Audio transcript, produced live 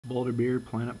Boulder Beer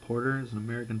Planet Porter is an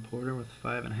American porter with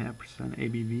 5.5%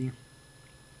 ABV.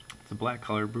 It's a black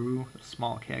color brew with a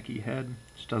small khaki head,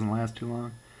 which doesn't last too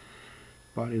long.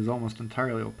 Body is almost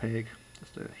entirely opaque,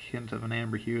 just a hint of an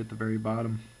amber hue at the very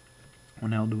bottom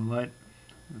when held to a light.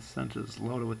 The scent is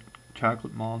loaded with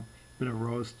chocolate malt, bit of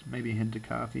roast, maybe a hint of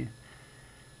coffee.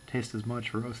 Taste is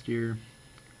much roastier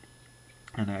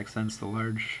and accents the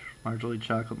largely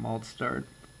chocolate malt start.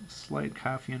 Slight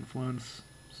coffee influence,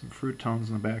 some fruit tones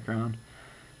in the background.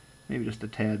 Maybe just a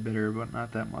tad bitter, but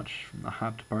not that much from the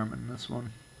hop department in this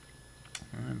one.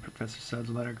 And Professor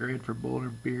Sudz letter grade for Boulder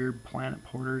Beer Planet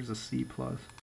Porter is a C+.